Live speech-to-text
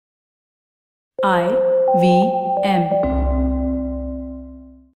IVM.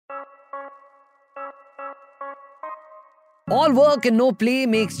 All work and no play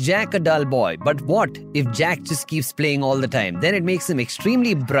makes Jack a dull boy. But what if Jack just keeps playing all the time? Then it makes him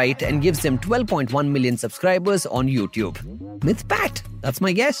extremely bright and gives him 12.1 million subscribers on YouTube. Mythpat, that's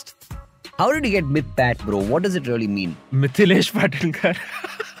my guest. How did you get Mythpat, bro? What does it really mean? Mithilesh Patankar.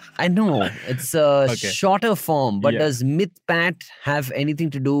 I know, it's a Okay. shorter form, but Yeah. does Mythpat have anything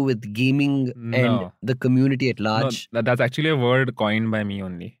to do with gaming and No. the community at No, large? that's actually a word coined by me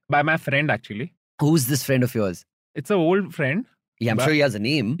only. By my friend, actually. Who's this friend of yours? It's an old friend. Yeah, I'm But- sure he has a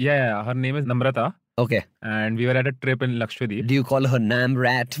name. Yeah, her name is Namrata. Okay. And we were at a trip in Lakshadweep. Do you call her Nam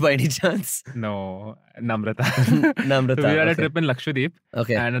Rat by any chance? No, Namrata. Namrata, So we were at a okay. trip in Lakshadweep.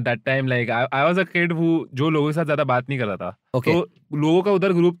 Okay. And at that time, like, I was a kid who जो लोगों के साथ ज़्यादा बात नहीं करता था. Okay. तो लोगों का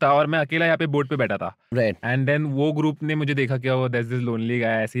उधर ग्रुप था और मैं अकेला यहाँ पे बोट पे बैठा था. Right. एंड देन वो ग्रुप ने मुझे देखा कि वो there's this lonely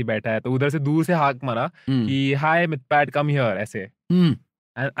guy ऐसे ही बैठा है. तो उधर से दूर से हाक मारा Hmm. कि hi Mythpat, come here ऐसे. Hmm.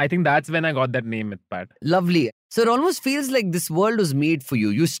 And I think that's when I got that name Mythpat. Lovely. So it almost feels like this world was made for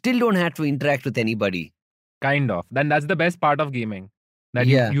you. You still don't have to interact with anybody. Kind of. Then that's the best part of gaming.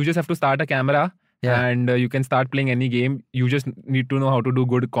 That Yeah. you just have to start a camera Yeah. and you can start playing any game. You just need to know how to do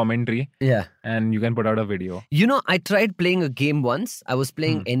good commentary Yeah. and you can put out a video. You know, I tried playing a game once. I was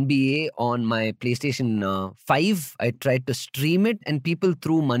playing Hmm. NBA on my PlayStation 5. I tried to stream it and people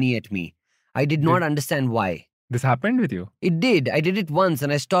threw money at me. I did not understand why. This happened with you? It did. I did it once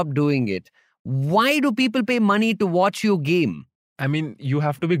and I stopped doing it. Why do people pay money to watch you game? I mean, you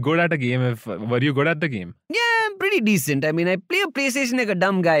have to be good at a game. Were you good at the game? Yeah, I'm pretty decent. I mean, I play a PlayStation like a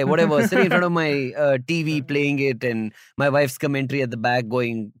dumb guy, whatever, sitting in front of my TV playing it and my wife's commentary at the back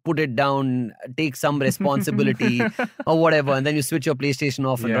going, put it down, take some responsibility or whatever. And then you switch your PlayStation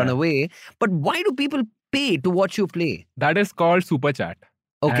off and Yeah. run away. But why do people pay to watch you play? That is called super chat.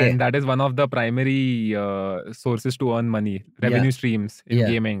 Okay. And that is one of the primary sources to earn money, revenue streams in Yeah.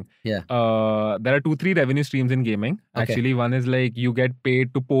 gaming. Yeah. There are 2-3 revenue streams in gaming. Okay. Actually, one is like you get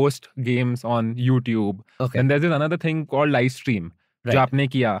paid to post games on YouTube. Okay. And there's this another thing called live stream. Right. जो आपने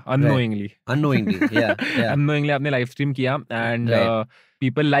किया unknowingly. Unknowingly. Yeah. Yeah. Unknowingly आपने live stream किया and Right.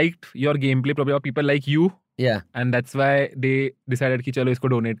 people liked your gameplay, probably people like you, Yeah. and that's why they decided कि चलो इसको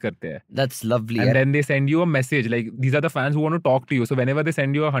donate करते हैं. That's lovely. And then they send you a message like these are the fans who want to talk to you. So whenever they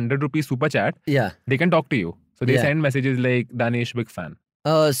send you a 100 rupees super chat, Yeah. they can talk to you. So they Yeah. send messages like Danesh, big fan.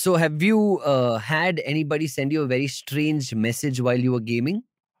 So have you had anybody send you a very strange message while you were gaming?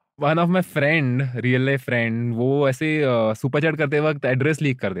 One of my friend, real life friend, वो ऐसे super chat करते वक्त address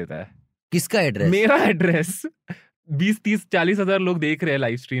leak कर देता है. किसका address? मेरा address 20-30-40 हजार लोग देख रहे हैं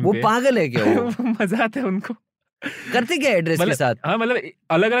लाइव स्ट्रीम वो पे. पागल है क्या वो? मजा आता है उनको. करते क्या एड्रेस के साथ? हाँ मतलब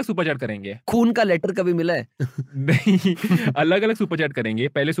अलग अलग सुपर चैट करेंगे. खून का लेटर कभी मिला है? नहीं, अलग अलग सुपर चैट करेंगे.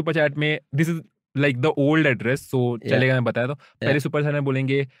 पहले सुपर चैट में this is like the old address, सो चलेगा मैं बताया तो. पहले सुपर चैट में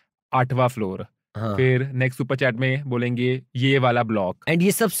बोलेंगे 8वां फ्लोर. हाँ. फिर नेक्स्ट सुपर चैट में बोलेंगे ये वाला ब्लॉक एंड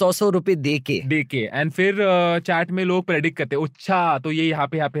ये सब 100 रुपए दे के एंड फिर चैट में लोग प्रेडिक्ट करते हैं अच्छा तो ये यहाँ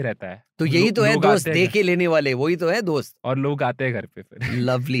पे रहता है. तो यही तो है लोग दोस्त, आते दे हैं के लेने वाले वही तो है दोस्त. और लोग आते हैं घर पे फिर.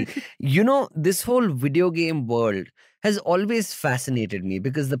 Lovely. You know, this whole video game world has always fascinated me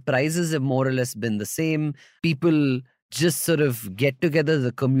because the prizes have more or less been the same. People just sort of get together as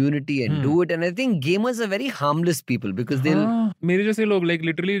a community and do it. And I think gamers are very harmless people because they'll... हाँ, मेरे जैसे लोग like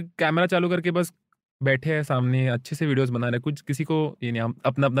literally camera चालू करके बस बैठे हैं सामने, अच्छे से वीडियोस बना रहे हैं. कुछ किसी को ये नहीं, हम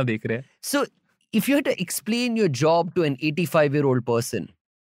अपना अपना देख रहे हैं. So, if you had to explain your job to an 85-year-old person,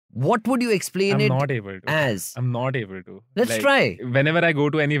 what would you explain I'm it not able to. as? I'm not able to. Let's Like, try. Whenever I go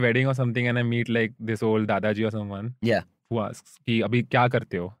to any wedding or something and I meet like this old दादाजी or someone Yeah. who asks कि अभी क्या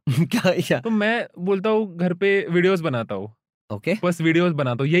करते हो, क्या? Yeah. तो मैं बोलता हूँ घर पे वीडियोस बनाता हूँ. Okay. बस वीडियोस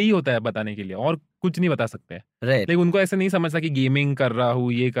बनाता हूँ, यही होता है बताने के लिए, और कुछ नहीं बता सकते. Right. लेकिन उनको ऐसा नहीं समझता कि गेमिंग कर रहा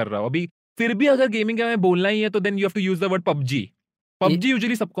हूँ, ये कर रहा हूँ. अभी फिर भी अगर गेमिंग का मैं बोलना ही है तो then you have to use the word PUBG. PUBG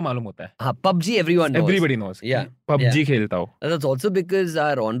usually सबको मालूम होता है. हाँ, PUBG everyone knows. Everybody knows. Yeah. PUBG खेलता हूँ. That's also because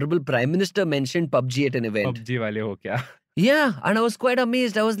our honorable prime minister mentioned PUBG at an event. PUBG वाले हो क्या? Yeah, and I was quite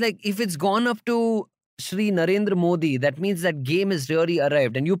amazed. I was like, if it's gone up to Shri Narendra Modi, that means that game has really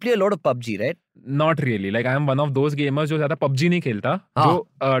arrived. And you play a lot of PUBG, right? Not really. Like I am one of those gamers जो ज़्यादा PUBG नहीं खेलता,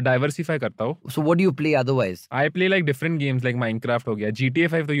 जो diversify करता हूँ. So what do you play otherwise? I play like different games like Minecraft हो गया, GTA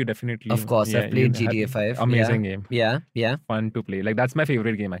 5 तो you definitely. Of course, I've played GTA 5. Amazing game. Yeah, yeah. Fun to play. Like that's my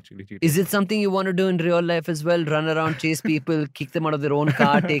favorite game actually. GTA. Is it something you want to do in real life as well? Run around, chase people, kick them out of their own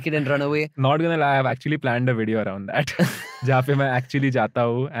car, take it and run away? Not gonna lie, I've actually planned a video around that. जहाँ पे मैं actually जाता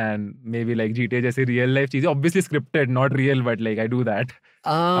हूँ and maybe like GTA जैसे real life चीजें, obviously scripted, not real, but like I do that.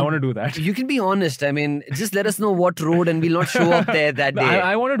 I want to do that. You can be honest. I mean, just let us know what road and we'll not show up there that day.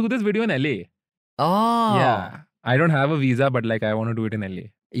 I want to do this video in LA. Oh. Yeah. I don't have a visa, but like I want to do it in LA.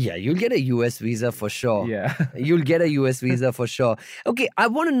 Yeah, you'll get a US visa for sure. Yeah. You'll get a US visa for sure. Okay, I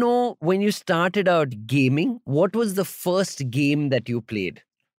want to know, when you started out gaming, what was the first game that you played?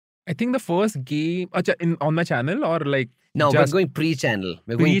 I think the first game on my channel, or like No, we're just going pre-channel.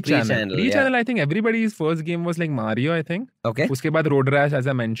 We're going pre-channel. Pre-channel, I think everybody's first game was like Mario, I think. Okay. Uske baad Road Rash, as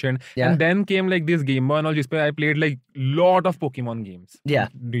I mentioned. Yeah. And then came like this Game Boy and all, jispe I played like lot of Pokemon games. Yeah.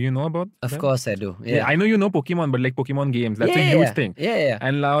 Do you know about Of them? course I do. Yeah. I know you know Pokemon, but like Pokemon games, that's a huge thing. Yeah.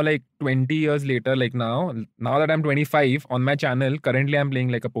 And now like 20 years later, like now that I'm 25, on my channel, currently I'm playing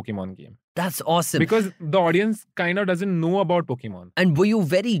like a Pokemon game. That's awesome. Because the audience kind of doesn't know about Pokemon. And were you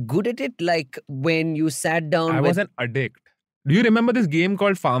very good at it? Like when you sat down I was an addict. Do you remember this game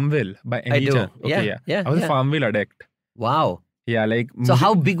called Farmville by any chance? Okay, yeah. I was a Farmville addict. Wow. Yeah, like. So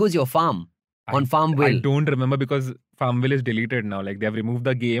how big was your farm on Farmville? I don't remember because Farmville is deleted now. Like they have removed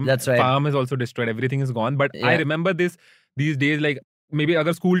the game. That's right. Farm is also destroyed. Everything is gone. But I remember these days, like maybe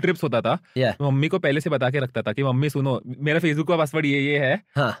अगर school trips होता था, तो mummy को पहले से बता के रखता था कि मम्मी सुनो, मेरा फेसबुक का पासवर्ड ये है,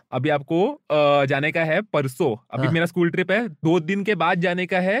 हाँ. अभी आपको जाने का है परसों, अभी मेरा स्कूल ट्रिप है, 2 दिन के बाद जाने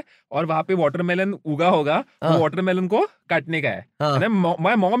का है, और वहां पे वाटरमेलन उगा होगा, वो वाटरमेलन को काटने का है. And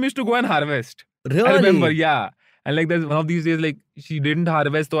my mom used to go and harvest. Really? I remember, yeah. And like there's one of these days, like she didn't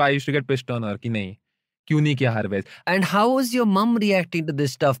harvest, so I used to get pissed on her कि नहीं, क्यों नहीं किया harvest. And how was your mom reacting to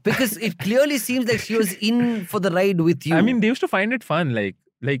this stuff? Because it clearly seems like she was in for the ride with you. I mean, they used to find it fun.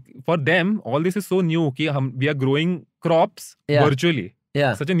 Like for them, all this is so new. We are growing crops virtually.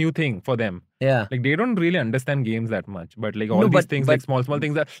 Yeah. Such a new thing for them. Yeah. Like they don't really understand games that much. But like all these things, like small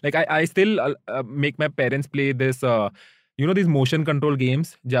things that, like I still make my parents play this, these motion control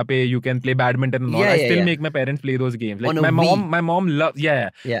games, jहाँ पे you can play badminton and all. I still make my parents play those games. Like my mom loves,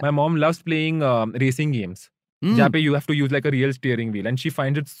 my mom loves playing racing games. Jहाँ पे you have to use like a real steering wheel, and she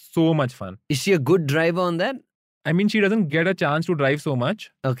finds it so much fun. Is she a good driver on that? I mean, she doesn't get a chance to drive so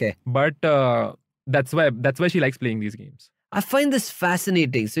much. Okay. But that's why she likes playing these games. I find this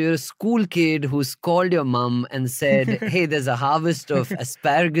fascinating. So you're a school kid who's called your mom and said, hey, there's a harvest of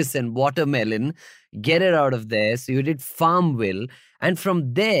asparagus and watermelon. Get it out of there. So you did Farmville. And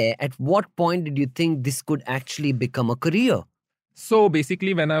from there, at what point did you think this could actually become a career? So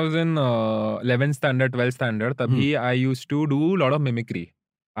basically, when I was in 11th standard, 12th standard, tabhi I used to do a lot of mimicry.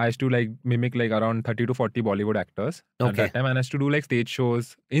 I used to like mimic like around 30 to 40 Bollywood actors at that time. And I used to do like stage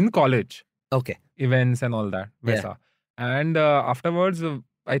shows in college. Okay. Events and all that. Vaisa. And afterwards,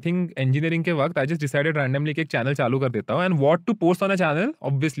 I think engineering के वक्त I just decided randomly कि एक channel चालू कर देता हूँ. And what to post on a channel?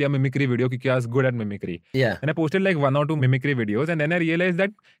 Obviously a mimicry video क्योंकि I was good at mimicry. Yeah. And I posted like 1 or 2 mimicry videos, and then I realized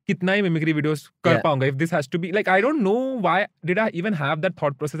that कितना ही mimicry videos कर पाऊंगा. If this has to be like, I don't know why did I even have that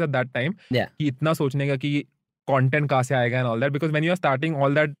thought process at that time. Yeah. कि इतना सोचने का कि content कहाँ से आएगा and all that, because when you are starting,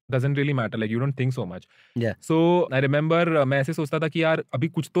 all that doesn't really matter. Like you don't think so much. Yeah. So I remember मैं ऐसे सोचता था कि यार अभी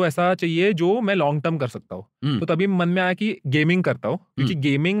कुछ तो ऐसा चाहिए जो मैं long term कर सकता हूँ. तो तभी मन में आया कि गेमिंग करता हूँ, क्योंकि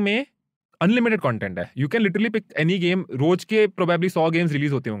गेमिंग में अनलिमिटेड कंटेंट है. You can literally pick any game. रोज के प्रोबेबली 100 गेम्स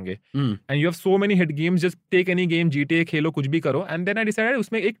रिलीज होते होंगे, and you have so many hit games. Just take any game, GTA खेलो, कुछ भी करो. एंड देन आई डिसाइडेड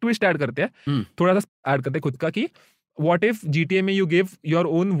उसमें एक ट्विस्ट ऐड करते हैं, थोड़ा सा ऐड करते हैं खुद का, कि what if GTA में you give your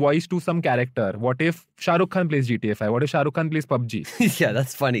own voice to some character? What if Shah Rukh Khan plays GTA 5? What if Shah Rukh Khan plays PUBG? Yeah,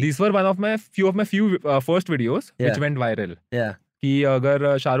 that's funny. These were one of my few first videos which went viral. Yeah. कि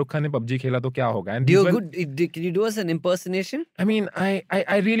अगर शाहरुख खान ने PUBG खेला तो क्या होगा? And can you do us an impersonation? I mean,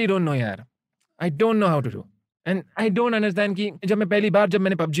 I really don't know यार. I don't know how to do. And I don't understand कि जब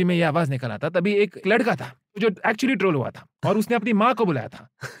मैंने PUBG में ये आवाज निकाला था, तभी एक लड़का था जो एक्चुअली ट्रोल हुआ था, और उसने अपनी माँ को बुलाया था.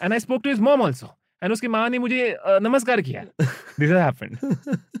 And I spoke to his mom also. And उसकी माँ ने मुझे नमस्कार किया. This has happened.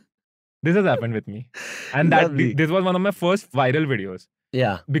 This has happened with me. And this was one of my first viral videos.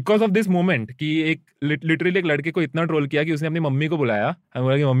 Yeah. Because of this moment कि एक literally एक लड़के को इतना ट्रोल किया कि उसने अपनी मम्मी को बुलाया, और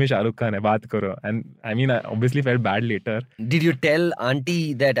बोला कि मम्मी शाहरुख खान है, बात करो. And I mean, I obviously felt bad later. Did you tell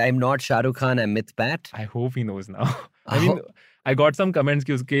auntie that I'm not Shah Rukh Khan, I'm Mythpat? I hope he knows now. I mean, I got some comments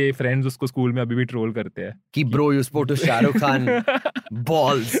कि उसके friends उसको school में अभी भी troll करते हैं कि bro, you spoke to Shah Rukh Khan.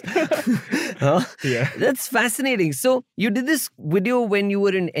 Balls. Huh? Yeah. That's fascinating. So you did this video when you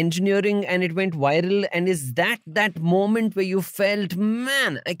were in engineering and it went viral. And is that moment where you felt,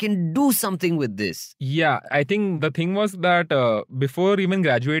 man, I can do something with this? Yeah, I think the thing was that before even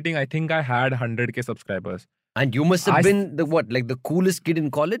graduating, I think I had 100K subscribers. And you must have been the coolest kid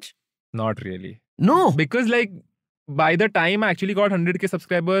in college? Not really. No. Because like by the time I actually got 100K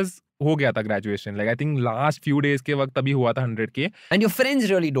subscribers, हो गया था graduation. Like I think last few days के वक्त तभी हुआ था 100K. And your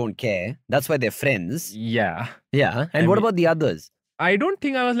friends really don't care. That's why they're friends. Yeah. Yeah. And what about the others? I don't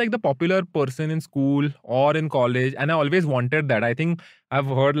think I was like the popular person in school or in college, and I always wanted that. I think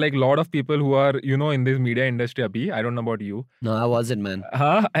I've heard like a lot of people who are, in this media industry, Abhi. I don't know about you. No, I wasn't, man.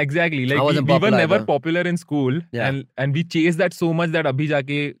 Exactly. Like I wasn't we were popular never either. popular in school, Yeah. and we chased that so much that abhi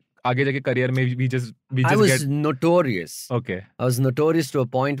jaake आगे जाके career में we just I was get notorious. okay. I was notorious to a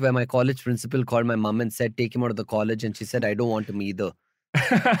point where my college principal called my mom and said, take him out of the college. And she said, I don't want him either.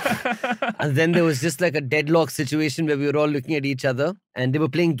 And then there was just like a deadlock situation where we were all looking at each other and they were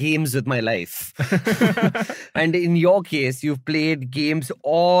playing games with my life. And in your case, you've played games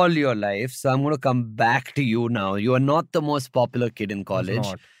all your life. So I'm going to come back to you now. You are not the most popular kid in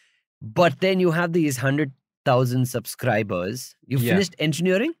college. Not. But then you have these 100,000 subscribers. You finished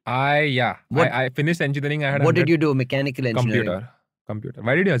engineering? I finished engineering. I had What did you do? Mechanical engineering? Computer.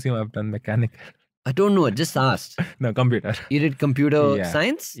 Why did you assume I've done mechanical? I don't know. I just asked. No, computer. You did computer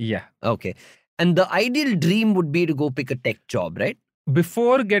science? Yeah. Okay. And the ideal dream would be to go pick a tech job, right?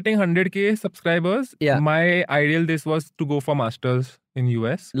 Before getting 100K subscribers, my ideal this was to go for masters in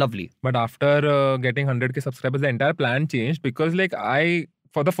US. Lovely. But after getting 100K subscribers, the entire plan changed because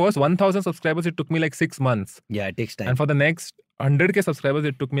for the first 1,000 subscribers, it took me like 6 months. Yeah, it takes time. And for the next 100K subscribers,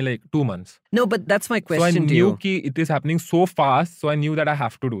 it took me like 2 months. No, but that's my question to you. So I knew it is happening so fast, so I knew that I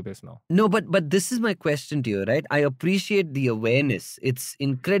have to do this now. No, but this is my question to you, right? I appreciate the awareness. It's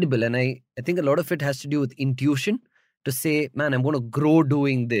incredible. And I think a lot of it has to do with intuition to say, man, I'm going to grow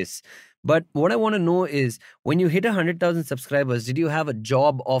doing this. But what I want to know is, when you hit 100,000 subscribers, did you have a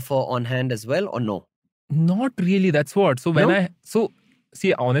job offer on hand as well or no? Not really. That's what. So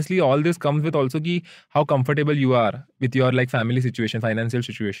see, honestly, all this comes with also how comfortable you are with your like family situation, financial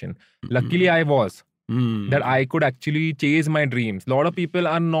situation. Luckily, I was. That I could actually chase my dreams. A lot of people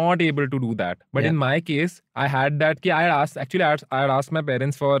are not able to do that. But in my case, I had that. I had asked my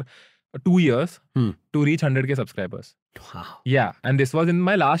parents for 2 years to reach 100K subscribers. Wow. Yeah. And this was in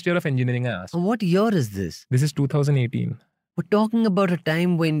my last year of engineering, I asked. And what year is this? This is 2018. We're talking about a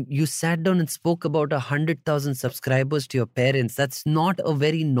time when you sat down and spoke about 100,000 subscribers to your parents. That's not a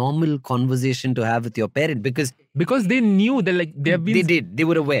very normal conversation to have with your parent because they knew that they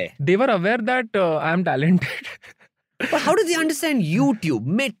were aware. They were aware that I am talented. But how do they understand YouTube,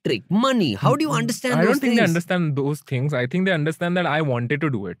 metric, money? How do you understand those things? I don't think they understand those things. I think they understand that I wanted to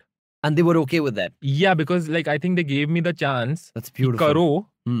do it. And they were okay with that? Yeah, because I think they gave me the chance. That's beautiful. Karo,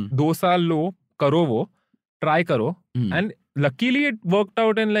 2 saal lo, karo wo, try karo. And luckily it worked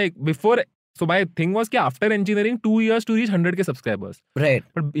out and before. So my thing was after engineering 2 years to reach 100K subscribers. Right.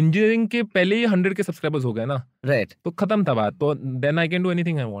 But engineering ke pehle hi 100K subscribers ho gaye na. Right. So khatam tha baat. So then I can do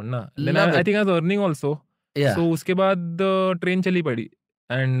anything I want na. Then I think I was earning also. Yeah. So uske baad train chali padi.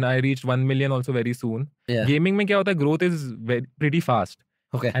 And I reached 1 million also very soon. Yeah. Gaming mein kya hota hai, growth is pretty fast.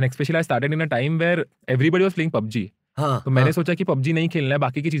 Okay. And especially I started in a time where everybody was playing PUBG. तो मैंने सोचा कि PUBG नहीं खेलना है,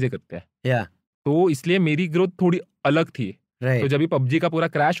 बाकी की चीजें करते हैं. Yeah. तो इसलिए मेरी ग्रोथ थोड़ी अलग थी. Right. तो जब भी PUBG का पूरा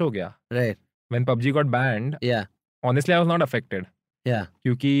क्रैश हो गया. Right. When PUBG got banned. Yeah. Honestly, I was not affected. Yeah.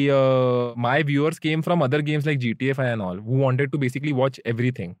 क्योंकि my viewers came from other games like GTA 5 and all, who wanted to basically watch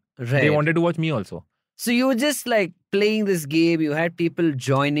everything. Right. They wanted to watch me also. So you were just playing this game. You had people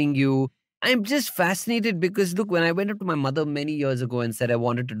joining you. I'm just fascinated because, look, when I went up to my mother many years ago and said I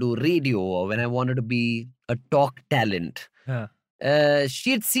wanted to do radio or when I wanted to be a talk talent,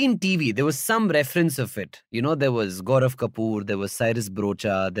 she had seen TV. There was some reference of it. There was Gaurav Kapoor, there was Cyrus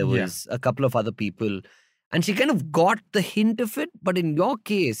Brocha, there was a couple of other people. And she kind of got the hint of it. But in your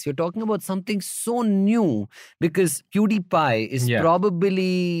case, you're talking about something so new because PewDiePie is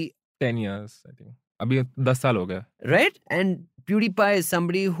probably 10 years, I think. Abhi 10 saal ho gaya. Right? And PewDiePie is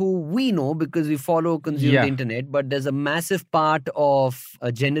somebody who we know because we consume the internet, but there's a massive part of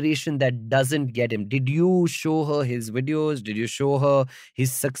a generation that doesn't get him. Did you show her his videos? Did you show her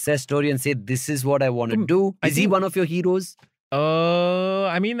his success story and say, this is what I want to do? Is he one of your heroes?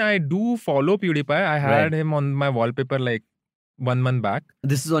 I mean, I do follow PewDiePie. I had him on my wallpaper 1 month back.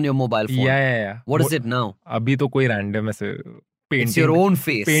 This is on your mobile phone? Yeah. What is it now? Abhi to koi random aise painting. It's your own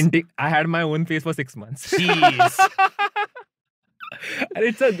face. Painting. I had my own face for 6 months. Jeez.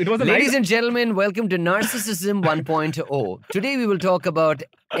 It was a Ladies and gentlemen, welcome to Narcissism 1.0. Today we will talk about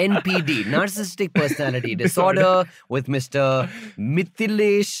NPD, Narcissistic Personality Disorder, with Mr.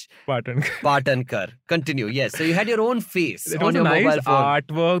 Mithilesh Patankar. Continue. Yes. So you had your own face on your mobile phone. It was a nice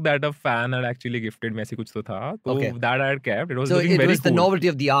artwork that a fan had actually gifted me. Kuch to tha. So that I had kept. It was so looking it very was cool. The novelty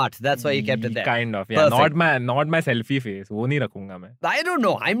of the art. That's why you kept it there. Kind of. Yeah. Perfect. Not my selfie face. Wo nahi rakhunga main. I don't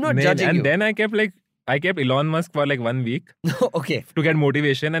know. I'm not judging you. And then I kept I kept Elon Musk for like 1 week Okay. to get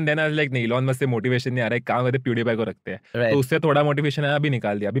motivation, and then I was like, नहीं, Elon Musk से motivation नहीं आ रहा है, काम करते PewDiePie को रखते हैं. Right. तो उससे थोड़ा motivation आया, अभी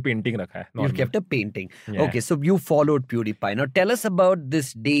निकाल दिया, अभी painting रखा है. You normal. kept a painting. Yeah. Okay, so you followed PewDiePie. Now tell us about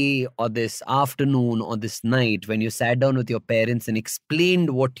this day or this afternoon or this night when you sat down with your parents and explained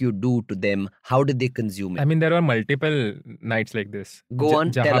what you do to them. How did they consume it? I mean, there were multiple nights like this. Go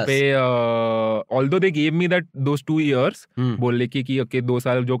on, tell जहाँ us. पे although they gave me those 2 years, बोले कि okay 2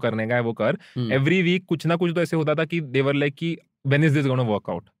 साल जो करने का है वो कर. Every week कुछ ना कुछ तो ऐसे होता था कि they were like कि when is this going to work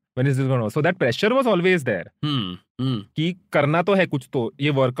out? When is this going to work? So that pressure was always there. कि करना तो है कुछ तो, ये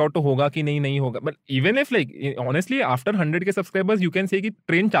वर्कआउट तो होगा कि नहीं होगा. But even if like honestly after 100 के subscribers you can say कि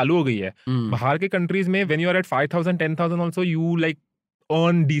ट्रेन चालू हो गई है. बाहर के countries में when you are at 5,000 10,000 also you like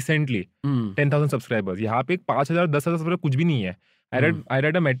earn decently 10,000 subscribers. यहाँ पे 5,000 10,000 subscribers कुछ भी नहीं है. I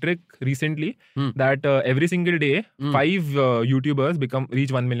read a metric recently that every single day 5 YouTubers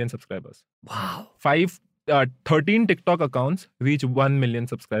reach 1 million subscribers. Wow. 13 TikTok accounts reach 1 million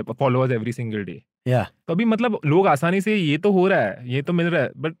followers every single day. Yeah. तो अभी मतलब लोग आसानी से ये तो हो रहा है, ये तो मिल रहा है,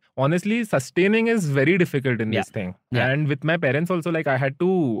 but honestly sustaining is very difficult in this thing. And with my parents also, like I had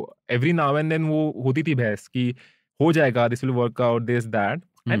to every now and then वो होती थी बहस कि हो जाएगा, this will work out, this that.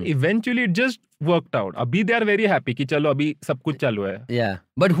 And eventually it just worked out. Abhi they are very happy कि चलो अभी सब कुछ चालू है. Yeah.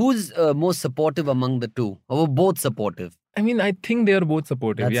 But who's most supportive among the two? Or both supportive? I mean, I think they are both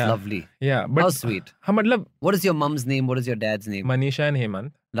supportive. That's lovely. Yeah. But how sweet. हाँ मतलब. What is your mom's name? What is your dad's name? Manisha and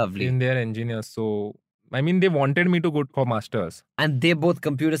Hemant. Lovely. And they are engineers. So, I mean, they wanted me to go for masters. And they both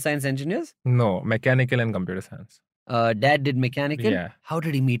computer science engineers? No, mechanical and computer science. Dad did mechanical? Yeah. How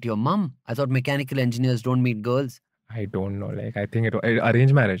did he meet your mom? I thought mechanical engineers don't meet girls. I don't know. Like, I think it was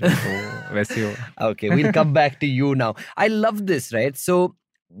arranged marriage. So, वैसे हो. Okay, we'll come back to you now. I love this, right? So,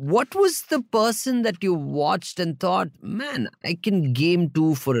 what was the person that you watched and thought, man, I can game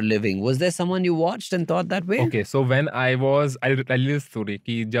too for a living? Was there someone you watched and thought that way? Okay, so when I'll tell you this story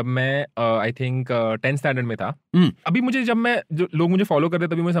कि जब मैं I think 10th standard में था, अभी मुझे जब मैं जो लोग मुझे follow करते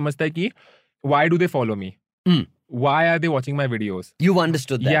तभी मुझे समझता है कि why do they follow me? Why are they watching my videos? You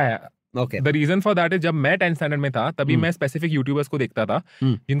understood that? Yeah. Okay. The reason for that is जब मैं 10th standard में था तभी मैं specific YouTubers को देखता था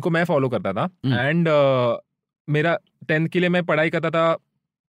जिनको मैं follow करता था and मेरा 10th के लिए मैं पढ़ाई करता था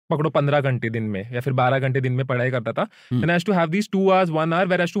पकड़ो 15 घंटे दिन में या फिर 12 घंटे दिन में पढ़ाई करता था. Then I used to have these 2 hours, 1 hour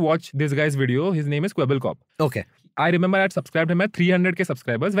where I used to watch this guy's video. His name is Quebblecop. Okay. I remember I had subscribed him at 300k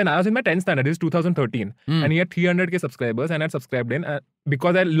subscribers when I was in my 10th standard. This is 2013. And he had 300k subscribers and I had subscribed in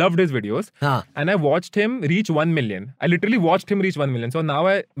because I loved his videos. And I watched him reach 1 million. I literally watched him reach 1 million. So now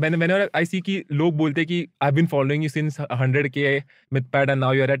whenever I see कि लोग बोलते कि I've been following you since 100k Mythpat and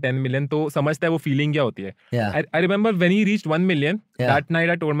now you're at 10 million, तो समझता है वो feeling क्या होती है. Yeah. I remember when he reached 1 million, that night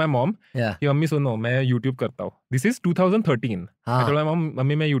I told my mom, कि मम्मी सुनो मैं YouTube करता हूँ. This is 2013. I told my mom,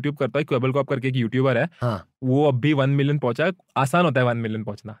 mummy मैं YouTube करता हूँ. Quebblecop करके एक YouTuber है. वो अभी 1 million पहुंचा. आसान होता है 1 million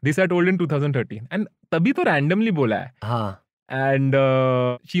पहुंचना. This I told in 2013. And तभी तो randomly बोला है. And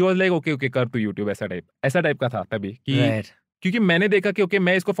she was like, okay, कर तू YouTube ऐसा टाइप का था तभी कि क्योंकि मैंने देखा कि okay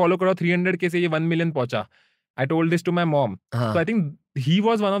मैं इसको follow कर रहा हूँ 300k से ये 1 million पहुंचा. I told this to my mom. So I think he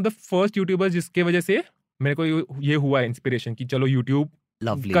was one of the first YouTubers जिसके वजह से मेरे को ये हुआ इंस्पिरेशन कि चलो YouTube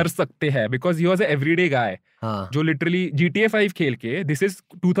कर सकते हैं because he was an everyday guy जो literally GTA 5 खेल के this is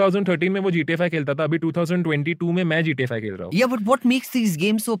 2013 में वो GTA 5 खेलता था. अभी 2022 में मैं GTA 5 खेल रहा हूँ. Yeah, but what makes these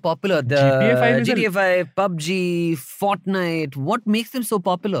games so popular? The GTA 5, PUBG, Fortnite, what makes them so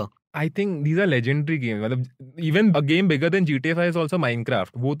popular? I think these are legendary games. मतलब even a game bigger than GTA 5 is also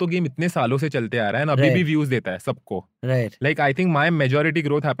Minecraft. वो तो game इतने सालों से चलते आ रहा है ना अभी भी views देता है सबको. Right. Like I think my majority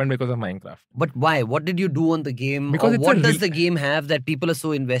growth happened because of Minecraft. But why? What did you do on the game? Because what does the game have that people are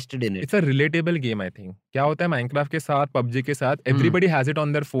so invested in it? It's a relatable game, I think. क्या होता है Minecraft के साथ, PUBG के साथ, everybody has it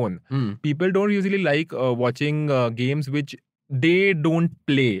on their phone. People don't usually like watching games which they don't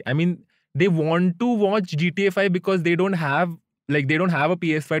play. I mean, they want to watch GTA 5 because they don't have a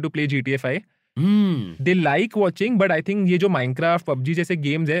PS5 to play GTA 5. They like watching, but I think ये जो Minecraft, PUBG जैसे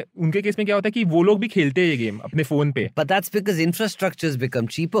games है, उनके case में क्या होता है कि वो लोग भी खेलते हैं ये game अपने phone पे. But that's because infrastructure's become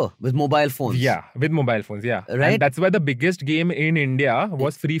cheaper with mobile phones. Yeah, with mobile phones, yeah. Right. And that's why the biggest game in India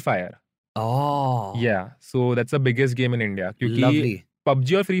was Free Fire. Oh. Yeah, so that's the biggest game in India. क्योंकि Lovely.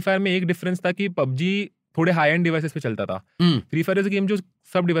 PUBG और Free Fire में एक difference था कि PUBG थोड़े high-end devices पे चलता था. Free Fire is a game जो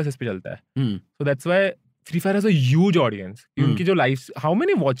सब devices पे चलता है. So that's why Free Fire has a huge audience. उनकी जो live, how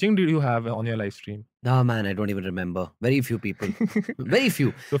many watching did you have on your live stream? Oh man, I don't even remember. Very few people. Very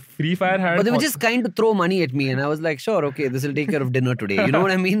few. So Free Fire had... But they were just kind to throw money at me and I was like, sure, okay, this will take care of dinner today. You know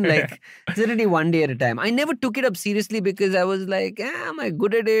what I mean? Like, it's literally one day at a time. I never took it up seriously because I was like, am I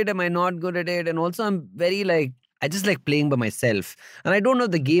good at it? Am I not good at it? And also I'm very like, I just like playing by myself. And I don't know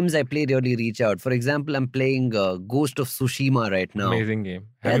the games I play really reach out. For example, I'm playing Ghost of Tsushima right now. Amazing game.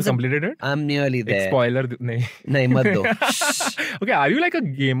 Have you completed it? I'm nearly there. Spoiler nahi. Nahi, mat do. Okay, are you like a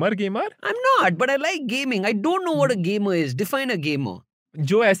gamer? I'm not, but I like gaming. I don't know what a gamer is. Define a gamer.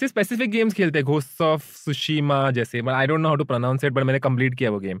 जो ऐसे specific games खेलते हैं, ghost of सुशीमा जैसे, but I don't know how to pronounce it, but मैंने complete किया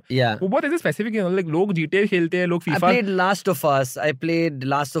वो game. वो बहुत ऐसे स्पेसिफिक गेम, लाइक लोग GTA खेलते हैं, लोग FIFA. I played Last of Us. I played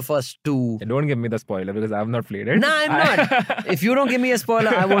Last of Us 2. Don't give me the spoiler because I have not played it. No, I'm not. If you don't give me a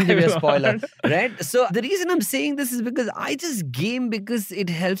spoiler, I won't give you a spoiler. Right? So the reason I'm saying this is because I just game because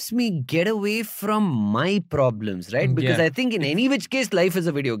it helps me get away from my problems, right? Because I think in any which case, life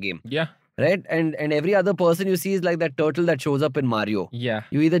is a video game. Yeah. Right? And every other person you see is like that turtle that shows up in Mario. Yeah.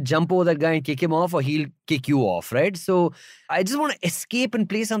 You either jump over that guy and kick him off, or he'll kick you off, right? So I just want to escape and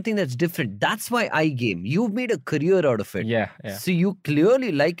play something that's different. That's why I game. You've made a career out of it. Yeah. So you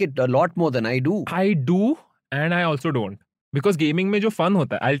clearly like it a lot more than I do. I do, and I also don't. Because gaming में जो fun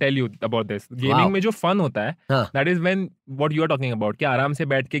होता है, I'll tell you about this. Gaming में जो fun होता है, that is when what you are talking about, कि आराम से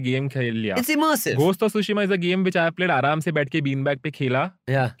बैठ के गेम खेल लिया. It's immersive. Ghost of Tsushima is a game which I have played. आराम से बैठ के beanbag पे खेला.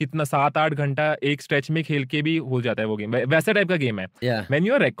 कितना 7-8 घंटा एक स्ट्रेच में खेल के भी हो जाता है वो गेम. वैसा टाइप का गेम है. When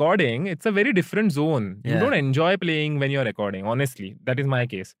you are recording, it's a very different zone. You don't enjoy playing when you are recording. Honestly, that is my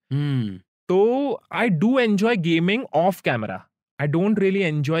case. So I do enjoy gaming off camera. I don't really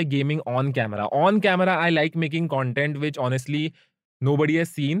enjoy gaming on camera. On camera, I like making content which honestly nobody has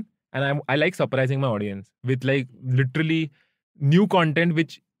seen, and I like surprising my audience with like literally new content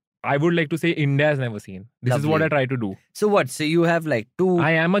which I would like to say India has never seen. This is what I try to do. So what? So you have like two...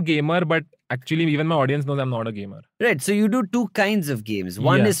 I am a gamer, but actually even my audience knows I'm not a gamer. Right. So you do two kinds of games.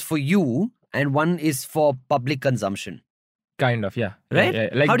 One is for you and one is for public consumption. Kind of, yeah. Right? Yeah.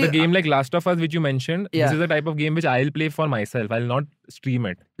 Like the game like Last of Us which you mentioned, this is the type of game which I'll play for myself. I'll not stream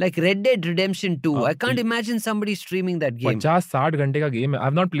it. Like Red Dead Redemption 2. I can't imagine somebody streaming that game. 50-60 घंटे का game है.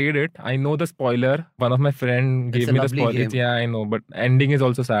 I've not played it. I know the spoiler. One of my friend gave me the spoiler. Yeah, I know. But ending is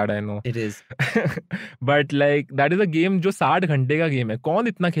also sad, I know. It is. But like, that is a game जो 60 घंटे का game है. कौन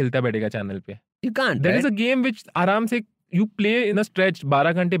इतना खेलता बैठेगा channel पे? You can't, That is a game which आराम से you play in a stretch,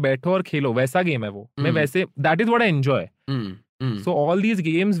 12 घंटे बैठो और खेलो. वैसा game है वो. मैं वैसे, that is what I enjoy. So all these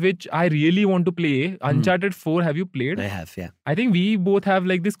games which I really want to play, Uncharted 4, have you played? I have, yeah. I think we both have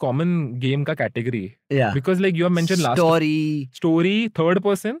like this common game ka category. Yeah. Because like you have mentioned story, third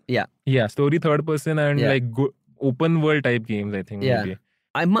person. Yeah. Yeah, story, third person, and like open world type games, I think. Yeah. Maybe.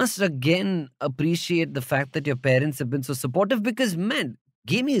 I must again appreciate the fact that your parents have been so supportive because, man,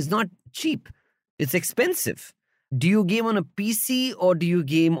 gaming is not cheap. It's expensive. Do you game on a PC or do you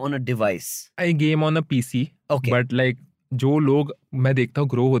game on a device? I game on a PC. Okay. But like, जो लोग मैं देखता हूँ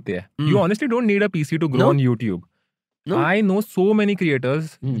grow होते हैं, you honestly don't need a PC to grow on YouTube. No? I know so many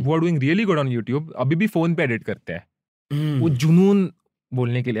creators who are doing really good on YouTube. अभी भी phone पे edit करते हैं. वो जुनून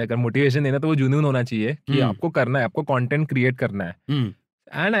बोलने के लिए अगर motivation देना तो वो जुनून होना चाहिए कि आपको करना है, आपको content create करना है.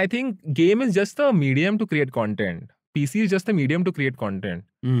 And I think game is just a medium to create content. PC is just a medium to create content.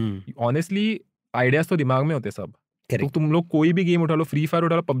 Honestly, ideas तो दिमाग में होते सब. तो तुम लोग कोई भी गेम उठा लो, फ्री फायर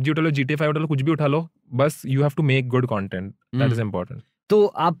उठा लो, PUBG उठा लो, GTA 5 उठा लो, कुछ भी उठा लो, बस you have to make good content. That is important. तो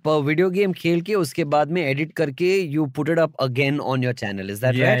आप वीडियो गेम खेल के उसके बाद में एडिट करके you put it up again on your channel, is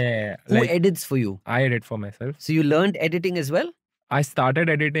that right? Who edits for you? I edit for myself. So you learned editing as well? I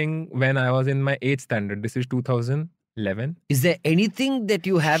started editing when I was in my 8th standard. This is 2011. Is there anything that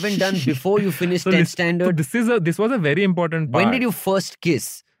you haven't done before you finished 10th standard? So this was a very important part. When did you first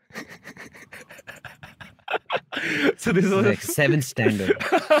kiss? So this was like 7th standard.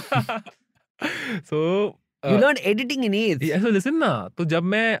 So you learned editing in 8th. Yeah, so listen na, तो जब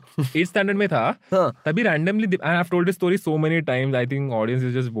मैं 8th standard में था, तभी randomly, I have told this story so many times, I think audience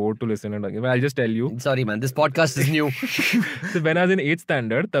is just bored to listen it again, but I'll just tell you. Sorry man, this podcast is new. So when I was in 8th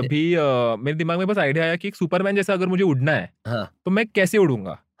standard, तभी मेरे दिमाग में बस idea आया कि एक Superman जैसा अगर मुझे उड़ना है, तो मैं कैसे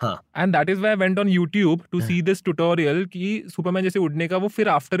उड़ूंगा? And that is why I went on YouTube to see this tutorial कि सुपरमैन जैसे उड़ने का, वो फिर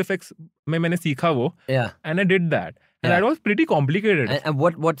आफ्टर इफेक्ट्स में मैंने सीखा वो, and I did that. And that was pretty complicated. And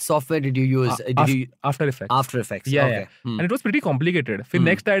what software did you use? After Effects. After Effects. Yeah, okay. Yeah. And it was pretty complicated. फिर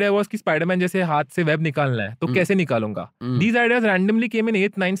next idea was कि Spider-Man जैसे हाथ से web निकालना है, तो कैसे निकालूंगा? These ideas randomly came in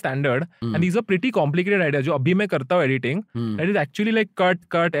 8th, 9th standard, and these are pretty complicated ideas. जो अभी मैं करता हूँ editing, that is actually like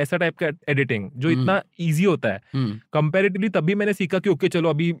cut ऐसा टाइप का editing, जो इतना easy होता है. Comparatively तभी मैंने सीखा कि okay चलो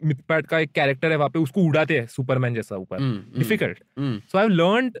अभी Mythpat का एक character है वहाँ पे, उसको उड़ाते हैं Superman जैसा ऊपर. Difficult. So I've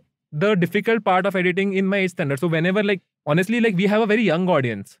learned the difficult part of editing in my 8th standard. So whenever, like, honestly, like, we have a very young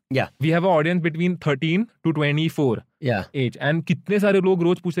audience. Yeah. We have an audience between 13 to 24. Yeah. Age. And कितने सारे लोग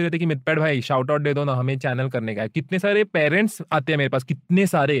रोज पूछते रहते कि मिथपैट भाई shout out दे दो ना, हमें चैनल करने का है. कितने सारे पेरेंट्स आते हैं मेरे पास, कितने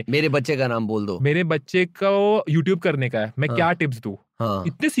सारे, मेरे बच्चे का नाम बोल दो. मेरे बच्चे को यूट्यूब करने का है, मैं हाँ. क्या टिप्स दूं. हाँ.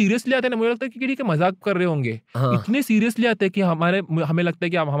 इतने सीरियसली आते हैं ना, मुझे लगता है कि ठीक है मजाक कर रहे होंगे. हाँ. इतने सीरियसली आते हैं कि हमें लगता है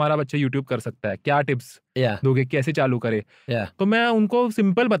कि हमारा बच्चा यूट्यूब कर सकता है, क्या टिप्स Yeah. दोगे, कैसे चालू करे. Yeah. तो मैं उनको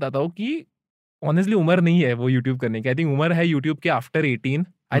सिंपल बताता हूँ कि ऑनेस्टली उम्र नहीं है वो यूट्यूब करने की. आई थिंक उम्र है यूट्यूब के after 18.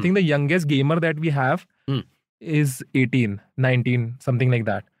 I think the youngest gamer that we have is 18, 19, something like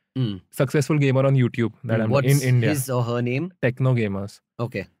that. Successful gamer on YouTube that I'm What's in India. his or her name? Techno Gamers.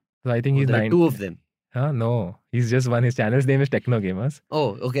 Okay. So I think he's there are 9. two of them. No, he's just one. His channel's name is Techno Gamers. Oh,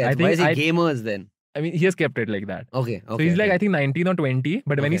 okay. Why is he gamers then? I mean, he has kept it like that. Okay. So he's like, I think 19 or 20.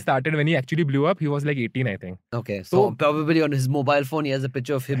 But when he Okay. started, when he actually blew up, he was like 18, I think. Okay. So probably on his mobile phone, he has a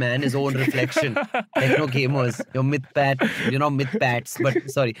picture of him and his own reflection. Techno gamers. You're Mythpat. You're not Mythpats,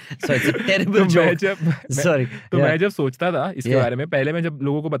 but sorry. So it's a terrible joke. Sorry. तो मैं जब सोचता था इसके बारे में, पहले मैं जब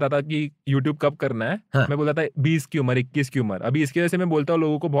लोगों को बताता कि YouTube कब करना है, मैं बोलता था 20 की उम्र, 21 की उम्र. अभी इसकी वजह से मैं बोलता हूँ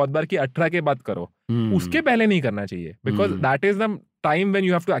लोगों को बहुत बार कि 18 के बाद करो. उसके पहले नहीं करना चाहिए. Because that is the time when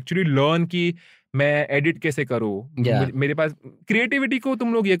you have to actually learn कि मैं एडिट कैसे करूँ. मेरे पास क्रिएटिविटी को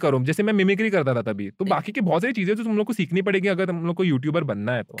तुम लोग ये करो, जैसे मैं मिमिक्री करता था तभी. तो बाकी की बहुत सारी चीजें तो तुम लोग को सीखनी पड़ेगी अगर तुम लोग को यूट्यूबर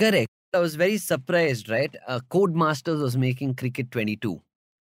बनना है तो. Correct. I was very surprised, right? Codemasters was making Cricket 22.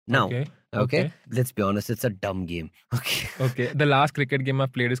 Now, okay. Let's be honest, it's a dumb game. Okay. The last cricket game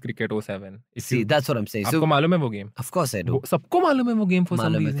I've played is Cricket 07. See, that's what I'm saying. आपको मालूम है वो game? Of course I do. सबको मालूम है वो game for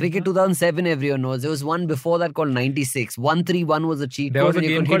some reason. Cricket 2007 everyone knows. There was one before that called 96. 131 was a cheat There code was a and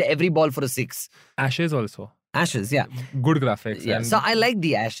you game could hit called every ball for a 6. Ashes also. Ashes, yeah. Good graphics. Yeah. So I like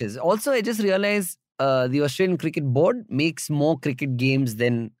the Ashes. Also, I just realized the Australian Cricket Board makes more cricket games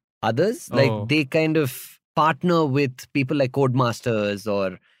than others. Like they kind of partner with people like Codemasters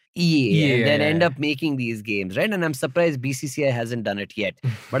or EA and then end up making these games, right? And I'm surprised BCCI hasn't done it yet.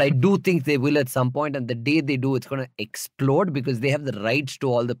 But I do think they will at some point, and the day they do, it's going to explode because they have the rights to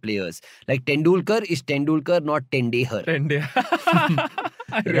all the players. Like Tendulkar is Tendulkar, not Tendehar.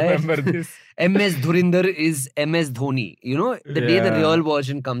 I remember this. MS Dhurinder is MS Dhoni. You know, the day the real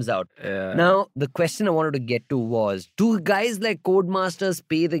version comes out. Now, the question I wanted to get to was, do guys like Codemasters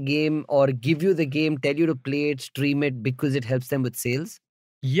pay the game or give you the game, tell you to play it, stream it because it helps them with sales?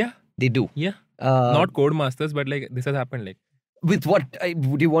 Yeah, they do. Yeah, not Codemasters, but like this has happened. Like with what?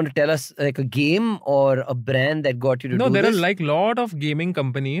 Would you want to tell us? Like a game or a brand that got you to do this? No, there are like lot of gaming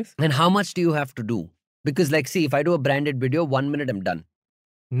companies. And how much do you have to do? Because like, see, if I do a branded video, 1 minute I'm done.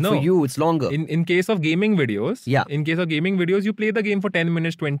 No, for you it's longer. In case of gaming videos, in case of gaming videos, you play the game for 10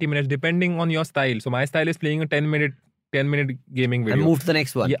 minutes, 20 minutes, depending on your style. So my style is playing a 10-minute gaming video. And move to the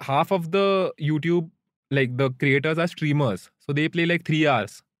next one. Yeah, half of the YouTube, like the creators are streamers, so they play like 3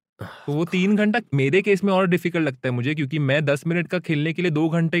 hours. तो वो 3 घंटा मेरे case में और difficult लगता है मुझे, क्योंकि मैं 10 मिनट का खेलने के लिए 2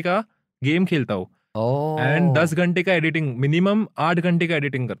 घंटे का गेम खेलता हूँ. एंड 10 घंटे का एडिटिंग, मिनिमम 8 घंटे का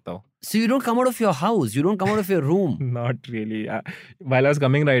एडिटिंग करता हूँ. So you don't come out of your house, you don't come out of your room. Not really. While I was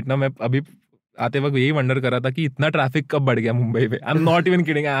coming right now, मैं अभी आते वक्त यही वंडर कर रहा था कि इतना ट्रैफिक कब बढ़ गया मुंबई में. I'm not even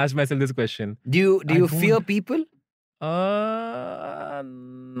kidding. I asked myself this question. Do you fear people?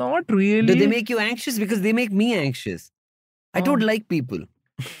 Not really. Do they make you anxious? Because they make me anxious. I don't like people.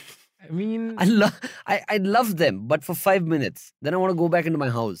 I mean, I love them, but for 5 minutes, then I want to go back into my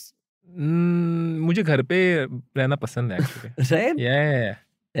house. मुझे घर पे रहना पसंद है actually. Right?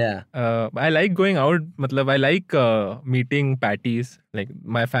 Yeah. I like going out. मतलब I like meeting patties. Like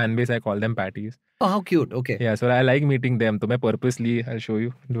my fan base, I call them patties. Oh, how cute. Okay. Yeah, so I like meeting them. So मैं purposely, I'll show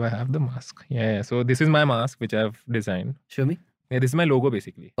you. Do I have the mask? Yeah. So this is my mask which I've designed. Show me. Yeah, this is my logo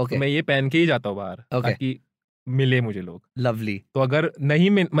basically. Okay. तो मैं ये पहन के ही जाता हूँ बाहर. Okay. ताकि मिले मुझे लोग. Lovely. तो अगर नहीं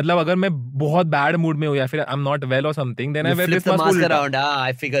मतलब अगर मैं बहुत bad mood में हूँ या फिर I'm not well or something, then I wear this mask. Flip the mask around.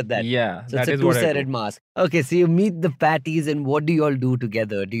 I figured that. Yeah, so that it's is a what I do. two-sided mask. Okay, so you meet the patties and what do you all do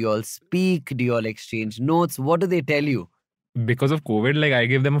together? Do you all speak? Do you all exchange notes? What do they tell you? Because of COVID, like I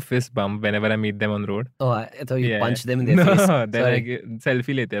give them a fist bump whenever I meet them on road. Oh, I thought you punch them in their face. No, then I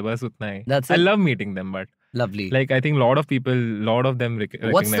selfie lete hai, bas utna hi. That's I it? love meeting them, but lovely. Like I think lot of them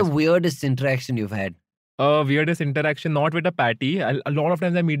recognize. What's the weirdest interaction you've had? Weirdest interaction, not with a patty. A lot of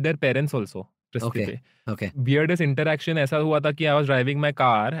times I meet their parents also. Okay. Weirdest interaction ऐसा हुआ था कि I was driving my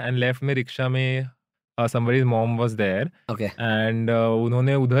car and left में रिक्शा में somebody's mom was there. Okay. And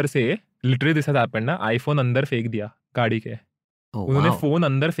उन्होंने उधर से literally this has happened ना, iPhone अंदर फेंक दिया गाड़ी के. उन्होंने फोन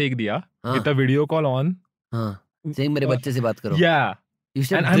अंदर फेंक दिया with a video call on. Saying मेरे बच्चे से बात करो. Yeah.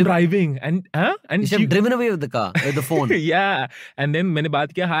 And I'm driving and you should have driven away with the car, with the phone. Yeah. And then मैंने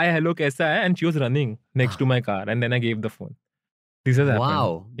बात किया, hi, hello, कैसा है? And she was running next to my car and then I gave the phone. This has happened.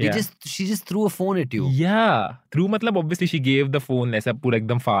 Wow. Yeah. She just threw a phone at you. Yeah. Through matlab, obviously she gave the phone aisa pura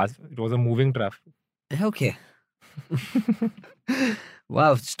ekdam fast. It was a moving traffic. Okay.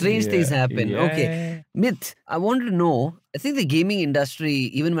 Wow, strange things happen. Okay. Myth, I wanted to know, I think the gaming industry,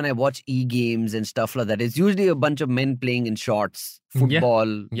 even when I watch e-games and stuff like that, it's usually a bunch of men playing in shorts, football,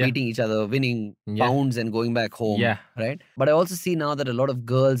 beating each other, winning pounds and going back home. Yeah. Right? But I also see now that a lot of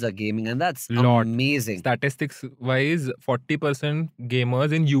girls are gaming, and that's amazing. Statistics wise, 40%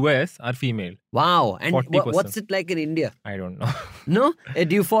 gamers in US are female. Wow. And what's it like in India? I don't know. No?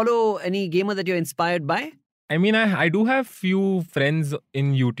 Do you follow any gamer that you're inspired by? I mean, I do have few friends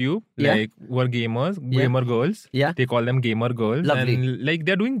in YouTube, like who are gamers, gamer girls. Yeah. They call them gamer girls. Lovely. And like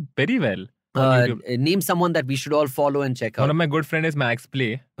they're doing very well. Name someone that we should all follow and check out. One of my good friend is Max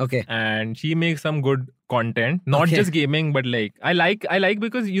Play. Okay. And she makes some good content. Not just gaming, but like I like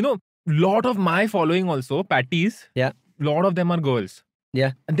because lot of my following also, patties. Yeah. Lot of them are girls.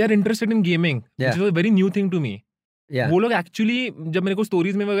 Yeah. And they're interested in gaming. Yeah. Which is a very new thing to me. Yeah. वो लोग actually जब मेरे को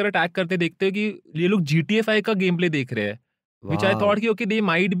stories में वगैरह tag करते देखते हैं कि ये लोग GTA 5 का गेम प्ले देख रहे हैं which I thought कि okay they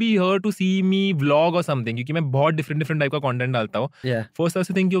might be here to see me vlog or something क्योंकि मैं बहुत different टाइप का कंटेंट डालता हूँ. First I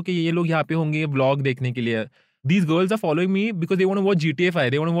was thinking okay ये लोग यहाँ पे होंगे vlog देखने के लिए. These girls are following me because they want to watch GTA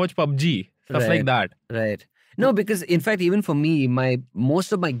 5, they want to watch PUBG, stuff like that. Right. No, because in fact, even for me,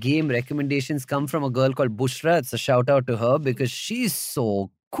 most of my game recommendations come from a girl called Bushra. It's a shout out to her because she's so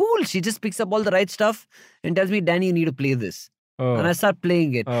cool. She just picks up all the right stuff and tells me, Danny, you need to play this. And I start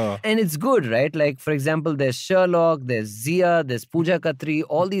playing it. And it's good, right? Like, for example, there's Sherlock, there's Zia, there's Pooja Khatri,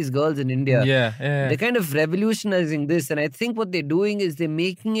 all these girls in India. Yeah. They're kind of revolutionizing this. And I think what they're doing is they're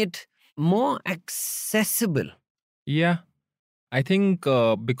making it more accessible. Yeah. I think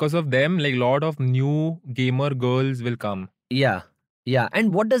because of them, like a lot of new gamer girls will come. Yeah. Yeah.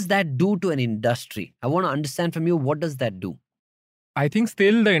 And what does that do to an industry? I want to understand from you, what does that do? I think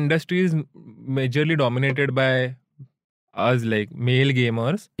still the industry is majorly dominated by us, like male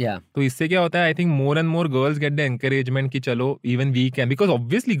gamers. Yeah. तो इससे क्या होता है? I think more and more girls get the encouragement कि चलो even we can, because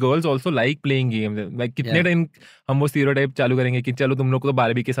obviously girls also like playing games. Like कितने time हम वो stereotype चालू करेंगे कि चलो तुम लोग तो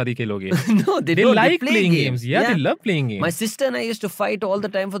बारबी के साथ ही खेलोगे. No, they like playing games. Yeah, they love playing games. My sister and I used to fight all the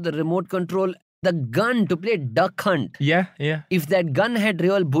time for the remote control, the gun to play Duck Hunt. Yeah. If that gun had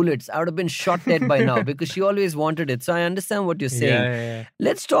real bullets, I would have been shot dead by now because she always wanted it. So I understand what you're saying. Yeah.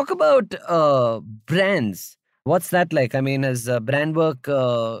 Let's talk about brands. What's that like? I mean, has brand work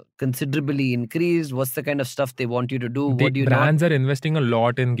considerably increased? What's the kind of stuff they want you to do? What do you brands are investing a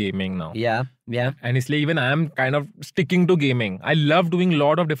lot in gaming now. Yeah. And it's like even I'm kind of sticking to gaming. I love doing a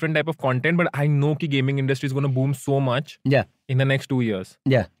lot of different type of content, but I know कि gaming industry is going to boom so much. Yeah. In the next 2 years.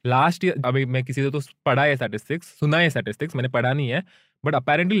 Yeah. Last year, अभी मैं किसी से तो पढ़ा है statistics, सुना है statistics, मैंने पढ़ा नहीं है. But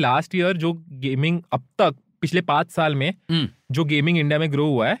apparently last year जो gaming अब तक पिछले 5 साल में जो गेमिंग इंडिया में ग्रो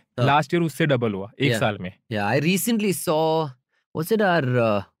हुआ है लास्ट ईयर उससे डबल हुआ एक साल में. Yeah, I recently saw, was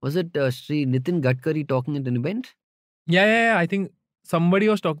it Sri Nitin Gadkari talking at an event? Yeah, I think somebody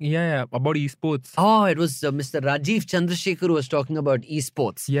was talking about esports. Oh, it was Mr. Rajiv Chandrasekhar who was talking about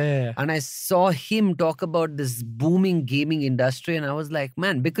esports. Yeah. And I saw him talk about this booming gaming industry and I was like,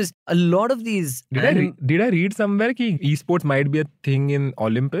 man, because a lot of these... Did I read somewhere कि esports might be a thing in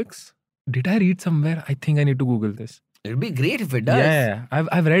Olympics? Did I read somewhere? I think I need to Google this. It'd be great if it does. Yeah,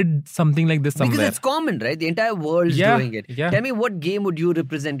 I've read something like this somewhere. Because it's common, right? The entire world's doing it. Yeah. Tell me, what game would you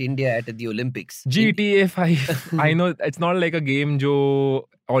represent India at the Olympics? GTA 5. I know it's not like a game जो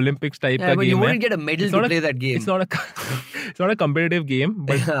Olympics type का game you है. wouldn't get a medal to play that game. It's not a competitive game,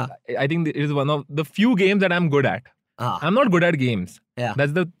 but I think it is one of the few games that I'm good at. I'm not good at games. Yeah.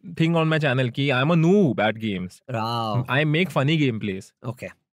 That's the thing on my channel. Ki I'm a noob at games. Wow. I make funny gameplays.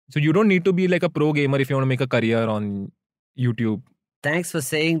 Okay. So you don't need to be like a pro gamer if you want to make a career on YouTube. Thanks for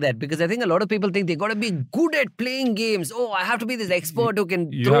saying that, because I think a lot of people think they got to be good at playing games. Oh, I have to be this expert who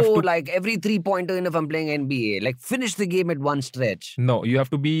can throw like every 3-pointer in if I'm playing NBA. Like finish the game at one stretch. No, you have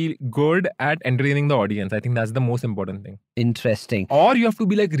to be good at entertaining the audience. I think that's the most important thing. Interesting. Or you have to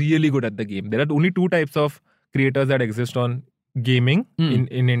be like really good at the game. There are only 2 types of creators that exist on gaming in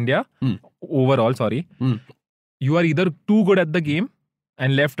India. Overall, sorry. You are either too good at the game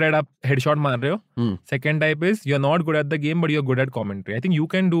and left right up headshot मार रहे हो. Second type is you're not good at the game but you're good at commentary. I think you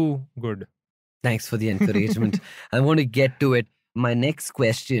can do good. Thanks for the encouragement. I want to get to it. My next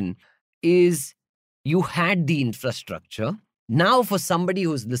question is, you had the infrastructure. Now for somebody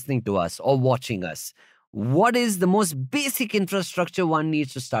who's listening to us or watching us, what is the most basic infrastructure one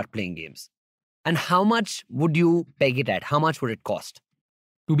needs to start playing games? And how much would you peg it at? How much would it cost?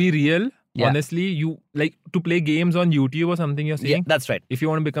 To be real, Yeah. Honestly, you like to play games on YouTube or something, you're saying? Yeah, that's right. If you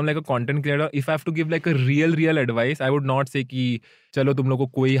want to become like a content creator, if I have to give like a real advice, I would not say कि चलो तुम लोग को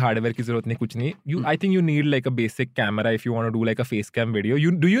कोई hardware की जरूरत नहीं, कुछ नहीं. I think you need like a basic camera if you want to do like a face cam video.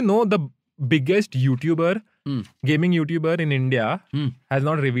 Do you know the biggest YouTuber, gaming YouTuber in India has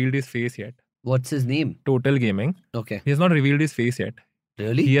not revealed his face yet? What's his name? Total Gaming. Okay. He has not revealed his face yet.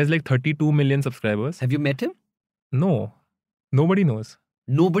 Really? He has like 32 million subscribers. Have you met him? No. Nobody knows.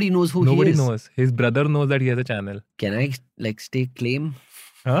 Nobody knows who he is. Nobody knows. His brother knows that he has a channel. Can I like stake claim?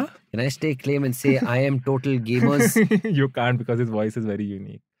 Huh? Can I stake claim and say I am Total Gamers? You can't because his voice is very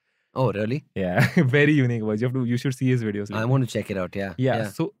unique. Oh, really? Yeah, very unique voice. You should see his videos. I want to check it out. Yeah.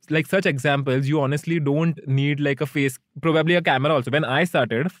 So like such examples, you honestly don't need like a face, probably a camera also. When I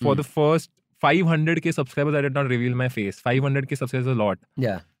started, for the first 500k subscribers, I did not reveal my face. 500k subscribers is a lot.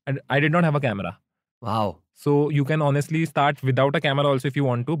 Yeah. And I did not have a camera. Wow. So you can honestly start without a camera also if you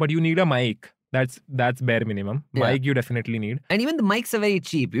want to, but you need a mic. That's bare minimum. Yeah. Mic you definitely need. And even the mics are very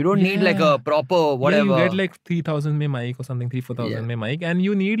cheap. You don't need like a proper whatever. Yeah, you get like 3,000 mein mic or something, 3,000-4,000 mein mic. And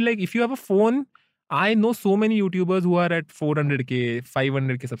you need like, if you have a phone, I know so many YouTubers who are at 400k,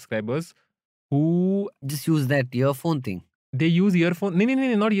 500k subscribers who just use that earphone thing. They use earphone.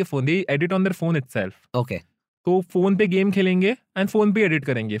 No, not earphone. They edit on their phone itself. Okay. तो phone पे game खेलेंगे and phone पे edit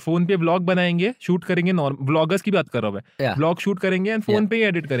करेंगे, phone पे vlog बनाएंगे, shoot करेंगे. Vloggers की बात कर रहा हूं मैं. व्लॉग शूट करेंगे एंड फोन पे ही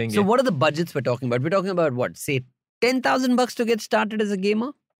एडिट करेंगे. So what are the budgets we're talking about? We're talking about what? Say $10,000 to get started as a gamer?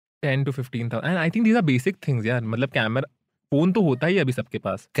 10 to 15,000. And I think these are basic things यार. मतलब camera, phone तो होता ही अभी सबके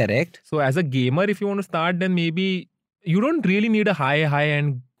पास. Correct. So as a gamer, if you want to start, then maybe you don't really need a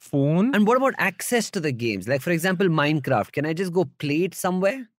high-end phone. And what about access to the games? Like for example, Minecraft. Can I just go play it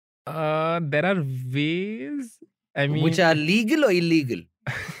somewhere? There are ways. I mean, which are legal or illegal?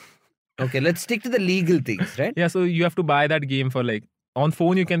 Okay, let's stick to the legal things, right? Yeah, so you have to buy that game for like, on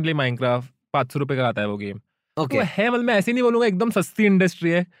phone you can play Minecraft. 500 रुपए का आता है वो game. Okay. तो है, मतलब मैं ऐसे नहीं बोलूंगा एकदम सस्ती इंडस्ट्री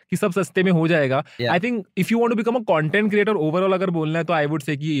है कि सब सस्ते में हो जाएगा. I think if you want to become a content creator overall अगर बोलना है तो आई वुड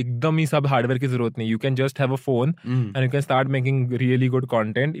से कि एकदम ही सब हार्डवेयर की जरूरत नहीं. You can just have a phone and you can start making really good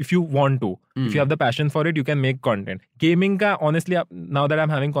content if you want to. If you have the passion for it, you can make content. Gaming का honestly now that I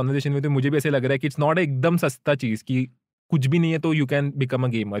am having conversation with you, मुझे भी ऐसे लग रहा है कि it's not एकदम सस्ता चीज कि कुछ भी नहीं है तो you can become a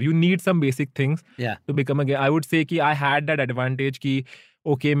gamer. You need some basic things to become a gamer. I would say कि आई हैड दैट एडवांटेज कि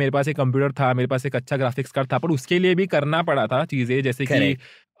ओके मेरे पास एक कंप्यूटर था, मेरे पास एक अच्छा ग्राफिक्स कार्ड था, पर उसके लिए भी करना पड़ा था चीजें, जैसे कि I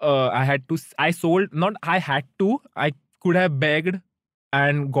could have begged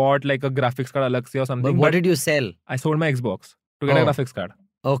and got like a graphics card अलग से और something. What did you sell? I sold my Xbox to get a graphics card.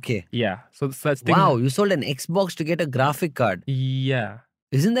 Okay. Yeah. So such thing. Wow, you sold an Xbox to get a graphic card. Yeah.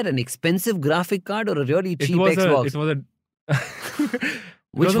 Isn't that an expensive graphic card or a really cheap Xbox? It was a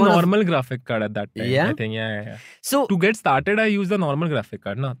It was a normal graphic card at that time. Yeah? I think, yeah. So to get started, I used the normal graphic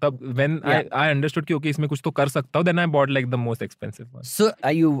card. Na, tab when I understood कि okay इसमें कुछ तो कर सकता हूँ, then I bought like the most expensive one. So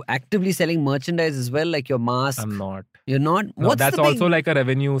are you actively selling merchandise as well, like your mask? I'm not. You're not? No, that's also like a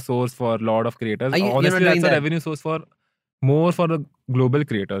revenue source for a lot of creators. Honestly, that's a revenue source for more for the global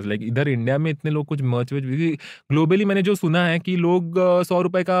creators. Like इधर India में इतने लोग कुछ मर्च globally मैंने जो सुना है कि लोग 100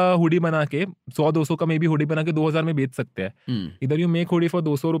 रुपए का हुडी बना के 100-200 का मे बी हुडी बना के 2000 में बेच सकते हैं. इधर यू मेक हुडी फॉर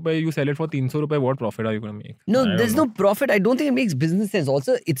 200 रुपए, यू सेल इट फॉर 300 रुपए. What profit are you gonna make? No, there's no profit. I don't think it makes business sense.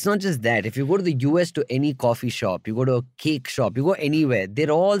 Also, it's not just that. If you go to the US to any coffee shop, you go to a cake shop, you go anywhere,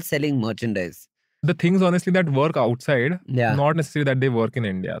 they're all selling merchandise. The things honestly that work outside, not necessarily that they work in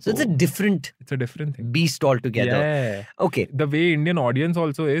India. So it's a different thing. Beast altogether. Yeah. Okay. The way Indian audience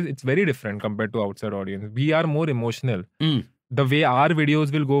also is, it's very different compared to outside audience. We are more emotional. The way our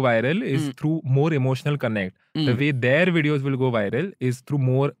videos will go viral is through more emotional connect. The way their videos will go viral is through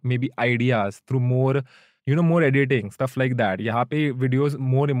more maybe ideas, through more more editing, stuff like that. यहाँ पे videos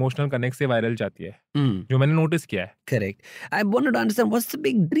more emotional connect से viral जाती है, जो मैंने notice किया है. Correct. I wanted to understand, what's the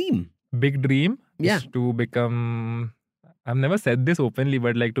big dream? Big dream is to become, I've never said this openly,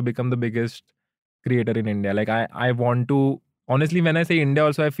 but like to become the biggest creator in India. Like I want to, honestly when I say India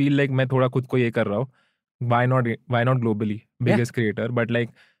also, I feel like मैं थोड़ा खुद को ये कर रहा हूँ. Why not globally biggest creator? But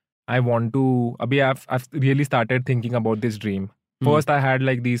like I want to, abhi I've really started thinking about this dream. First I had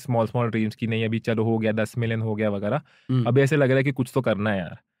like these small dreams कि नहीं अभी चलो हो गया 10 million हो गया वगैरह. अभी ऐसे लग रहा है कि कुछ तो करना है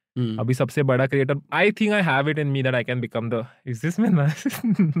यार. अभी सबसे बड़ा creator, I think I have it in me that I can become the, is this my narcissist?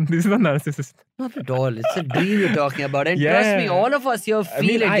 This is the narcissist. Not at all. It's a dream you're talking about, and trust me, all of us here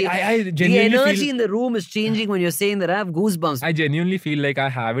feel it. I genuinely the energy feel, in the room is changing when you're saying that. I have goosebumps. I genuinely feel like I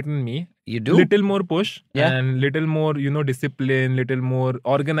have it in me. You do? Little more push and little more, discipline, little more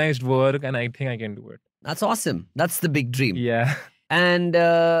organized work, and I think I can do it. That's awesome. That's the big dream. Yeah. And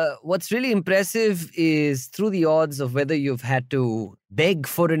what's really impressive is through the odds of whether you've had to beg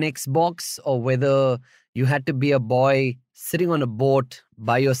for an Xbox or whether you had to be a boy sitting on a boat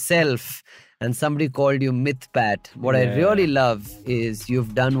by yourself and somebody called you Mythpat. What I really love is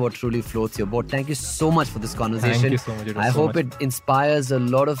you've done what truly floats your boat. Thank you so much for this conversation. Thank you so much. I hope it inspires a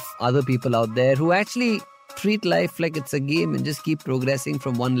lot of other people out there who actually treat life like it's a game and just keep progressing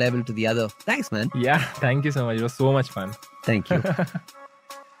from one level to the other. Thanks, man. Yeah, thank you so much. It was so much fun. Thank you.